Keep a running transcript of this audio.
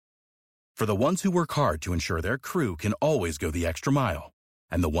For the ones who work hard to ensure their crew can always go the extra mile,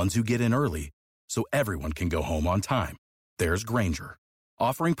 and the ones who get in early so everyone can go home on time, there's Grainger,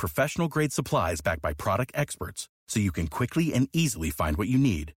 offering professional-grade supplies backed by product experts so you can quickly and easily find what you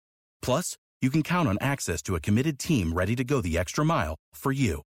need. Plus, you can count on access to a committed team ready to go the extra mile for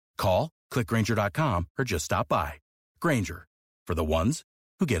you. Call, click Grainger.com, or just stop by. Grainger, for the ones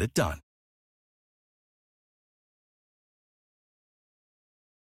who get it done.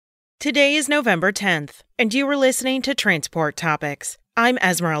 Today is November 10th, and you are listening to Transport Topics. I'm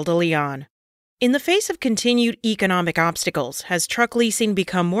Esmeralda Leon. In the face of continued economic obstacles, has truck leasing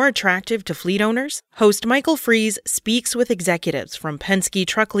become more attractive to fleet owners? Host Michael Freeze speaks with executives from Penske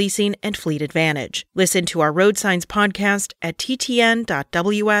Truck Leasing and Fleet Advantage. Listen to our Road Signs podcast at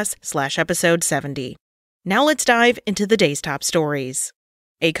ttn.ws/episode 70. Now let's dive into the day's top stories.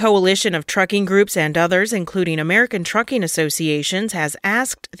 A coalition of trucking groups and others, including American Trucking Associations, has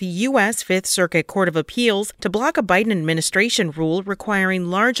asked the U.S. Fifth Circuit Court of Appeals to block a Biden administration rule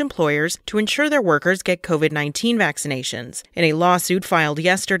requiring large employers to ensure their workers get COVID-19 vaccinations. In a lawsuit filed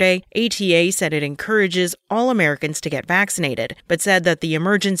yesterday, ATA said it encourages all Americans to get vaccinated, but said that the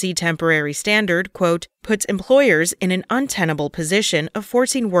emergency temporary standard, quote, puts employers in an untenable position of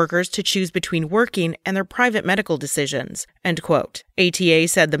forcing workers to choose between working and their private medical decisions, end quote. ATA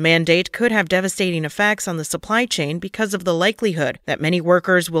said the mandate could have devastating effects on the supply chain because of the likelihood that many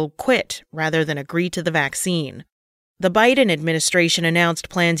workers will quit rather than agree to the vaccine. The Biden administration announced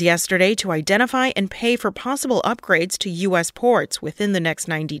plans yesterday to identify and pay for possible upgrades to U.S. ports within the next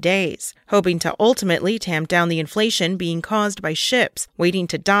 90 days, hoping to ultimately tamp down the inflation being caused by ships waiting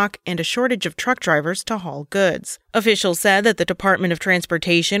to dock and a shortage of truck drivers to haul goods. Officials said that the Department of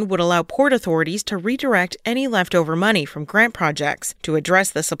Transportation would allow port authorities to redirect any leftover money from grant projects to address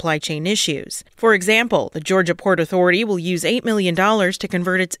the supply chain issues. For example, the Georgia Port Authority will use $8 million to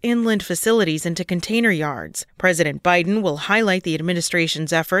convert its inland facilities into container yards. President Biden will highlight the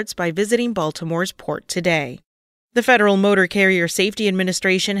administration's efforts by visiting Baltimore's port today. The Federal Motor Carrier Safety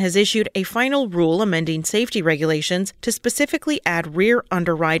Administration has issued a final rule amending safety regulations to specifically add rear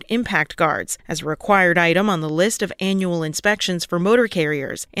underride impact guards as a required item on the list of annual inspections for motor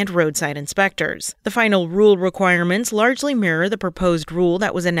carriers and roadside inspectors. The final rule requirements largely mirror the proposed rule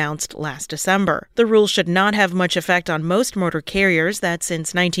that was announced last December. The rule should not have much effect on most motor carriers that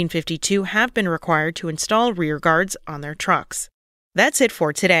since 1952 have been required to install rear guards on their trucks. That's it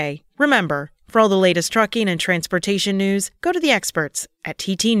for today. Remember, for all the latest trucking and transportation news, go to the experts at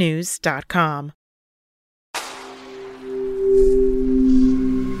ttnews.com.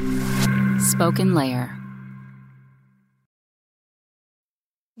 Spoken Layer.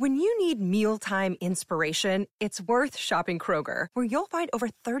 When you need mealtime inspiration, it's worth shopping Kroger, where you'll find over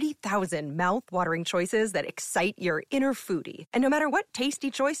 30,000 mouth-watering choices that excite your inner foodie. And no matter what tasty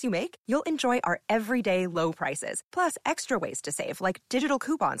choice you make, you'll enjoy our everyday low prices, plus extra ways to save, like digital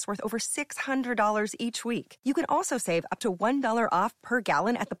coupons worth over $600 each week. You can also save up to $1 off per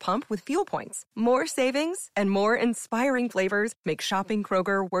gallon at the pump with fuel points. More savings and more inspiring flavors make shopping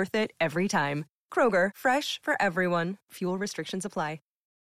Kroger worth it every time. Kroger, fresh for everyone. Fuel restrictions apply.